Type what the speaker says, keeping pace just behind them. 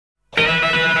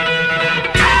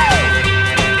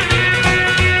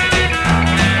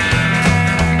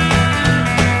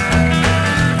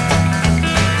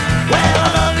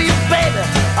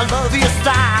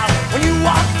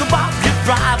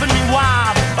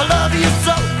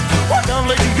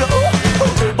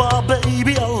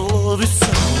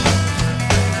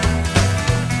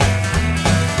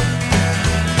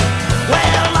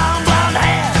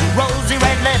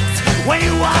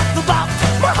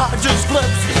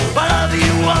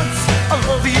once, I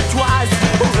love you twice.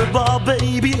 Rhubarb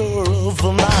baby, you're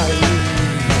over mine.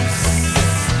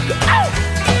 Oh!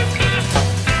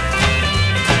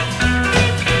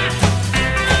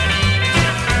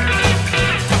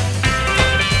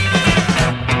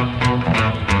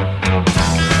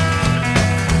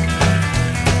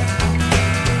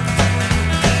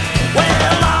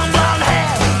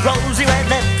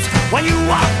 When you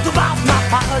walked about my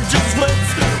heart just flips.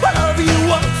 I love you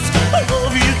once, I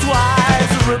love you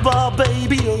twice. Rhubarb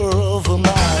baby, you're over mine.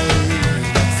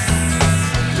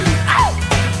 Ow!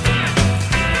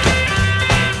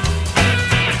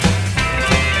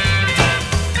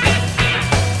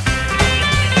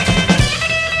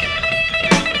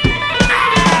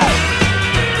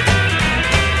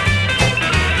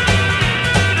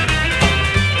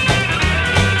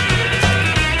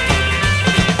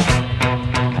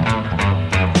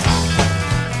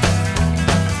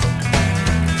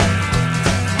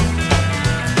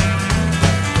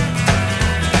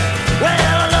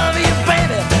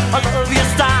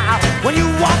 When you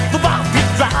walk the block,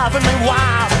 you're driving me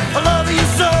wild. I love you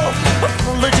so,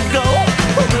 I'll let you go.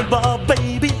 Rhubarb